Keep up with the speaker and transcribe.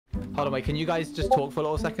Hold on, wait. Can you guys just talk for a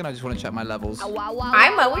little second? I just want to check my levels.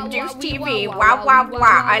 I'm Owen Juice TV. Wow, wow,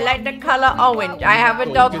 wow. I like the color orange. I have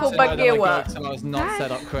a dog called Bagheera. I was not set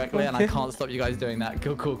up correctly, and I can't stop you guys doing that.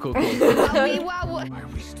 Cool. Why are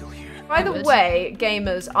we still here? By the way,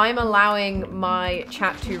 gamers, I'm allowing my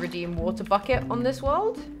chat to redeem water bucket on this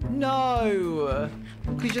world. No!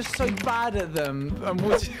 We're just so bad at them, and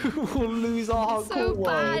we'll lose our whole So world.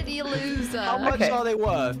 bad, you loser. How much are they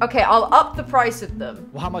worth? Okay, I'll up the price of them.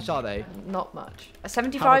 Well, how much are they? Not much.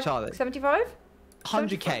 75? How much are they? 75?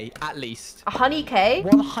 100k at least. 100k?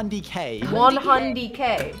 100k.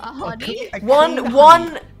 100k. A honey.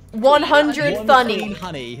 100th honey.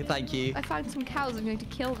 Honey, thank you. I found some cows. I'm going to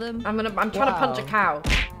kill them. I'm trying to punch a cow.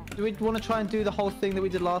 Do we want to try and do the whole thing that we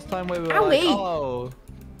did last time where we were Owie.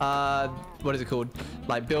 like, what is it called?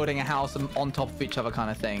 Like building a house on top of each other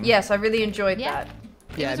kind of thing. Yes, I really enjoyed that.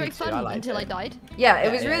 It was very fun until I died. Yeah,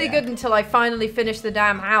 it was really good until I finally finished the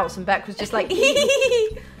damn house and Beck was just like,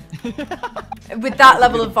 with that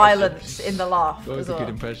level of violence in the laugh. That was a good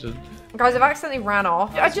impression. Guys, I've accidentally ran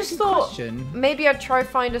off. I just thought question. maybe I'd try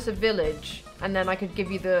find us a village and then I could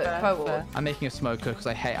give you the co-op. I'm making a smoker because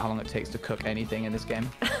I hate how long it takes to cook anything in this game.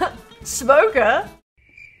 Smoker?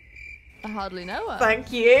 I hardly know her.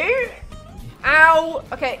 Thank you. Ow.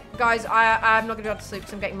 Okay, guys, I'm not gonna be able to sleep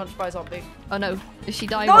because I'm getting munched by a zombie. Oh no, is she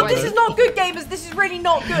dying No, already? this is not good, gamers. This is really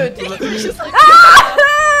not good. Like,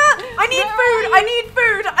 I need food. I need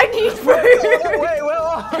food. I need food. Wait, where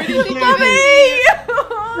are you? Mommy!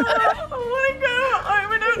 Oh my god,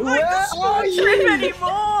 I don't like the small are trip you?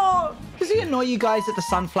 anymore. Does it annoy you guys that the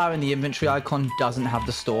sunflower in the inventory icon doesn't have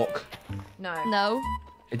the stalk? No. No.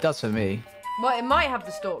 It does for me. Well, it might have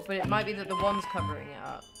the stalk, but it might be that the one's covering it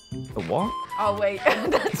up. The what? Oh wait,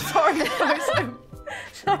 that's sorry.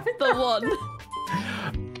 The one.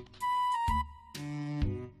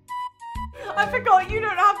 I forgot you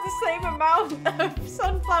don't have the same amount of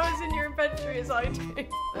sunflowers in your inventory as I do.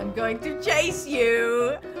 I'm going to chase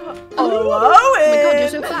you. Oh, Oh my god, you're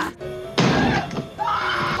so fast.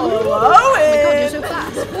 Oh, Oh my god, you're so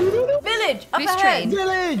fast. Village, up This ahead. train.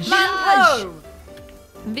 Village! Mango.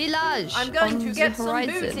 Village. I'm going on to the get some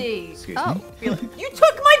horizon. booty. Excuse Oh. me. You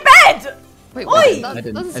took my bed! Wait, Oi! what? That I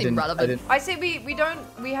doesn't seem relevant. I say we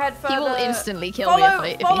head further. He will instantly kill me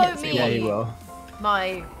if he follow hits me. me. Yeah, he will.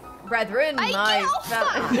 My brethren, Hey, my get off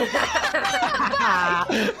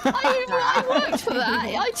I worked for that.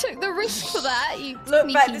 I took the risk for that. You Look,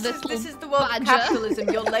 sneaky Beck, little this is the world badger. of capitalism.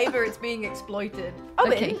 Your labor is being exploited. Oh,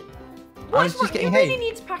 Okay. I was just you getting really hay.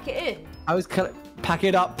 need to pack it in. I was pack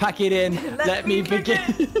it up, pack it in. Let me begin.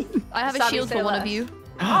 I have a Savvy shield for say one less. of you.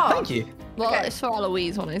 Oh. Thank you. Well, Okay. it's for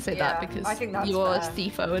Eloise when I say Yeah, that because I think that's you're a fair.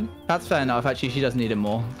 thief, Owen. That's fair enough. Actually, she does need it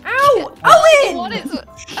more. Ow! Owen! What is it?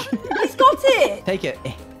 He's got it! Take it.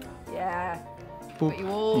 Yeah. Boop. But you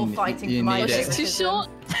all fighting you for my need it. She's too short.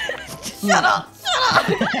 Shut up!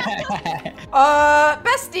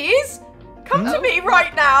 Besties, come to me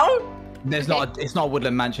right now. There's not. It's not a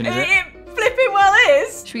woodland mansion, is it? It flipping well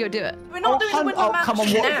is. Should we go do it? We're not doing the Woodland come on,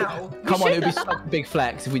 Mansion what? now. Come on, it would be such a big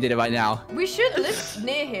flex if we did it right now. We should live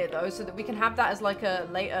near here though, so that we can have that as like a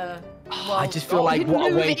later. I just feel like We what a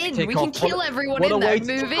can way move to in. take We off. can kill everyone what in a there way and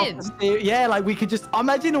to move take off in. the steer- Yeah, like we could just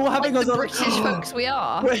imagine all having Like us the on- British folks we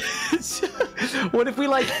are. What if we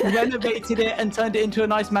like renovated it and turned it into a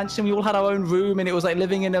nice mansion? We all had our own room and it was like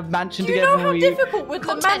living in a mansion Do you together. know how and we... difficult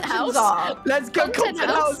Woodland Content Mansions house. are? Let's go, Content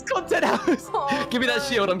content house. house, content house. Oh, Give me that no.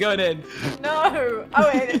 shield. I'm going in. No. Oh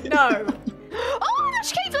wait, no. Oh,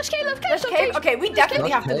 Lush Cave, Lush Cave, Lush Cave, Lush Cave. Okay, we definitely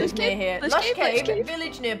Lush have to Cave. live near here. Lush Lush Cave, Lush Cave, Cave.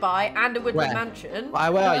 village nearby, and a Woodland Where? Mansion. Where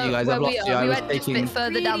are you guys? Where I've we lost are. you. I We was went just a taking bit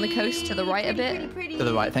further down the coast to the right a bit. Pretty. to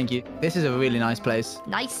the right. Thank you. This is a really nice place.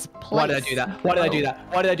 Nice place. Why did I do that? Why did I do that?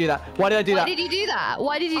 Why did I do that? Why did I do Why that? did you do that?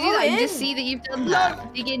 Why did you do Oh, that? You in. just see that you've done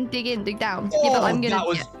that. Dig in, dig down. Oh, Yeah, but I'm gonna. that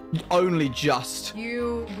was only just.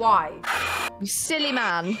 Why? You silly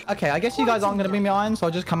man. Okay, I guess you guys aren't going to be me iron, so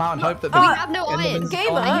I'll just come out and hope that. We the have no Enderman's iron.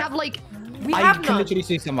 Gamer. I have like. We I have can none. literally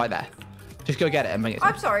see some right there. Just go get it and bring it.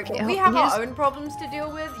 I'm sorry, Okay, we have here's- our own problems to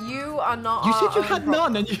deal with. You are not. You our said you own had problem.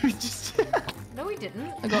 none, and you just. No, we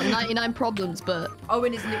didn't. I got 99 problems, but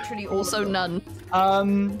Owen is literally all also of them.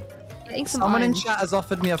 none. Getting some Someone in iron. chat has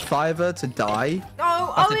offered me a $5 to die.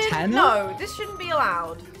 Oh, That's a Owen, 10? no, this shouldn't be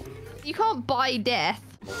allowed. You can't buy death.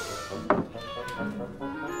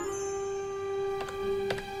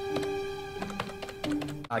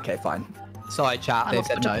 Okay, fine. Sorry, chat. I They will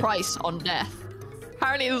said put a no. price on death.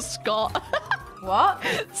 Apparently it was Scott. What?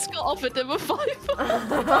 Scott offered him a 5.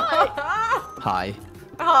 Hi.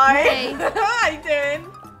 Hi. Hey. How you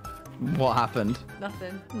doing? What happened?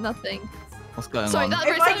 Nothing. Nothing. What's going Sorry, on? that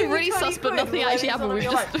If I sounded give you really 20 sus, but quid, nothing will actually anything happened. We've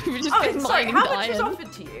on just, your we've just Oh, been sorry, lying how and much was dying.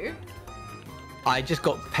 offered to you? I just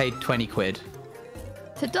got paid 20 quid.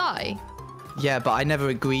 To die? Yeah, but I never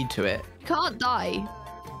agreed to it. You can't die.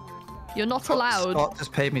 You're not allowed. Scott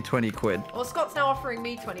just paid me 20 quid. Well, Scott's now offering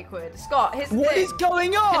me 20 quid. Scott, here's the What thing. is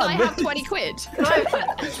going on? Can I have 20 quid? Can I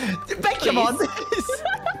have Beck, come on.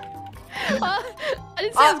 I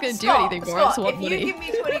didn't say I was going to do anything for it, Scott, so what if you money? give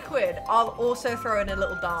me 20 quid, I'll also throw in a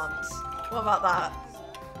little dance. What about that?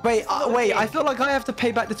 Wait, I feel like I have to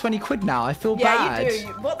pay back the 20 quid now. I feel bad. Yeah, you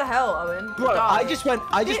do. What the hell, Owen? Bro, Die. I just went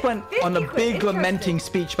on a 50 quid, big lamenting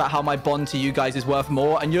speech about how my bond to you guys is worth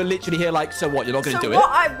more, and you're literally here like, so what? You're not going to do it?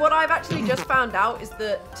 What I've actually just found out is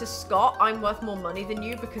that to Scott, I'm worth more money than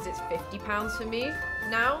you because it's £50 for me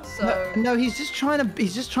now. So No, he's just trying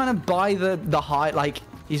to buy the high. Like,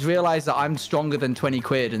 he's realized that I'm stronger than 20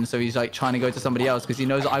 quid, and so he's like trying to go to somebody else because he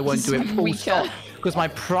knows that I won't do it full stop. Because my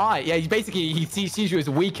pride, yeah, he sees you as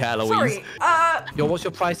weaker, Eloise. Sorry, What's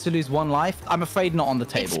your price to lose one life? I'm afraid not on the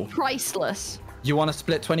table. It's priceless. You want to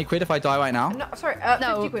split 20 quid if I die right now? no, sorry,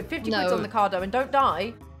 No, 50 quid. 50 no. quid's on the card, Owen. Don't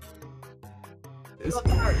die. What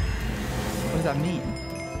does that mean?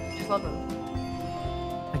 Just love them.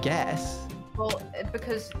 I guess. Well,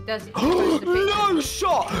 because there's no No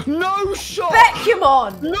shot! No shot!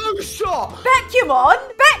 Becumon! No shot! Becumon!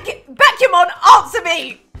 Becumon, answer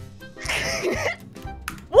me!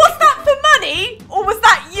 Was that for money, or was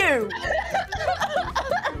that you?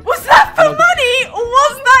 Was that for money, or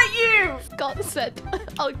was that you? Scott said,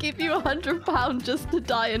 I'll give you £100 just to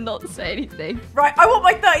die and not say anything. Right, I want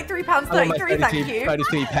my £33, I want my 33, thank you.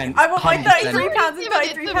 33 pence. I want my 100%. £33 and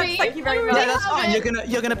 33 pence, thank you very much. Yeah, that's fine.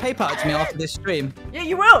 You're gonna PayPal it to me after this stream. Yeah,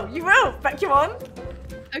 you will, Becumon.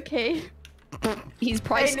 Okay. He's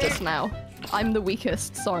priceless now. I'm the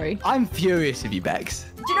weakest, sorry. I'm furious with you, Bex.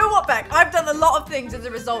 Do you know what, Beck? I've done a lot of things as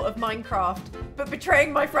a result of Minecraft, but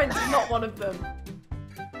betraying my friends is not one of them.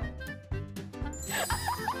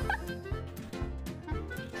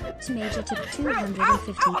 Smajor took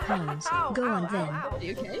 £250. Go on then. Ow. Are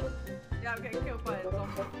you okay? Yeah, I'm getting killed by a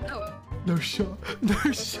zombie. Oh. No shot. No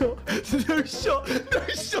shot. No shot. No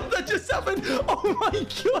shot. That just happened. Oh my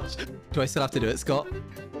gosh. Do I still have to do it, Scott?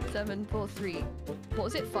 743. What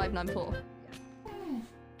was it? 594.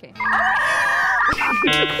 Okay.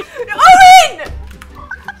 Owen!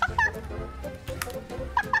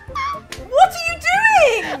 What are you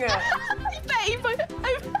doing? Babe,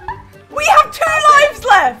 We have 2 lives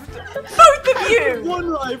left! Both of you!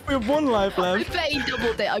 We have one life I left. bet he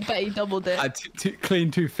doubled it. I bet he doubled it. Clean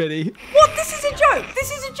 250. What? This is a joke!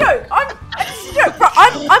 This is a joke! This is a joke!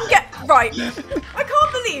 Right, I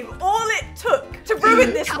can't believe all it took to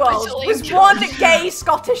ruin this world was one gay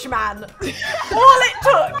Scottish man. All it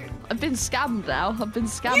took! I've been scammed now. I've been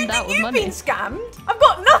scammed out with You've money. been scammed? I've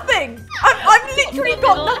got nothing! I've literally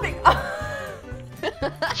got nothing!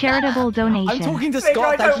 Charitable donation. I'm talking to Smajor,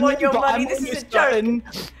 Scott. I don't want that's your you, but money, I'm this is almost a joke. done.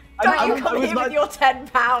 Don't you I come was here like- with your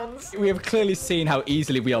 £10. We have clearly seen how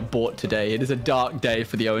easily we are bought today. It is a dark day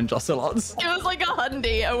for the Owen Josselots. It was like a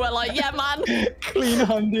hundy, and we're like, yeah, man. Clean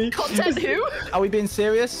hundy. Content who? Are we being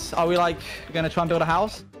serious? Are we like gonna try and build a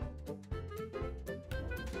house?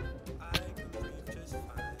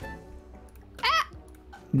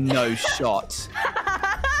 No shot.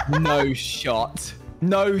 No shot.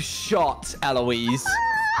 No shot, Eloise.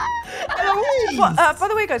 Eloise! What, by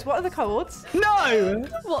the way, guys, what are the codes? No!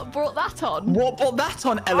 What brought that on? What brought that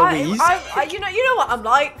on, Eloise? You know what I'm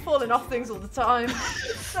like, falling off things all the time.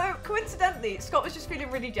 So coincidentally, Scott was just feeling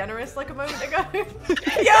really generous like a moment ago.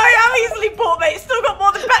 Yeah, I am easily bought, mate. Still got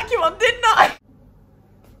more than vacuum on, didn't I?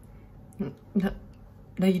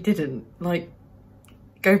 No, you didn't. Like,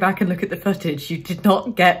 go back and look at the footage. You did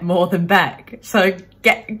not get more than Beck. So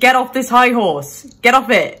get off this high horse. Get off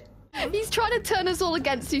it. He's trying to turn us all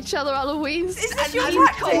against each other, Eloise. Is this your He's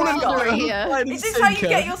tactic, cornered Scott? here. Is this how you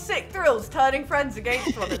get your sick thrills, turning friends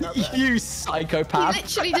against one another? You He psychopath.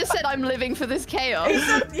 literally just said, I'm living for this chaos.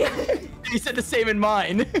 Yeah. You said the same in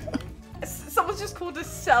mine. Someone's just called a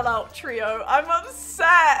sellout trio. I'm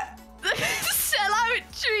upset.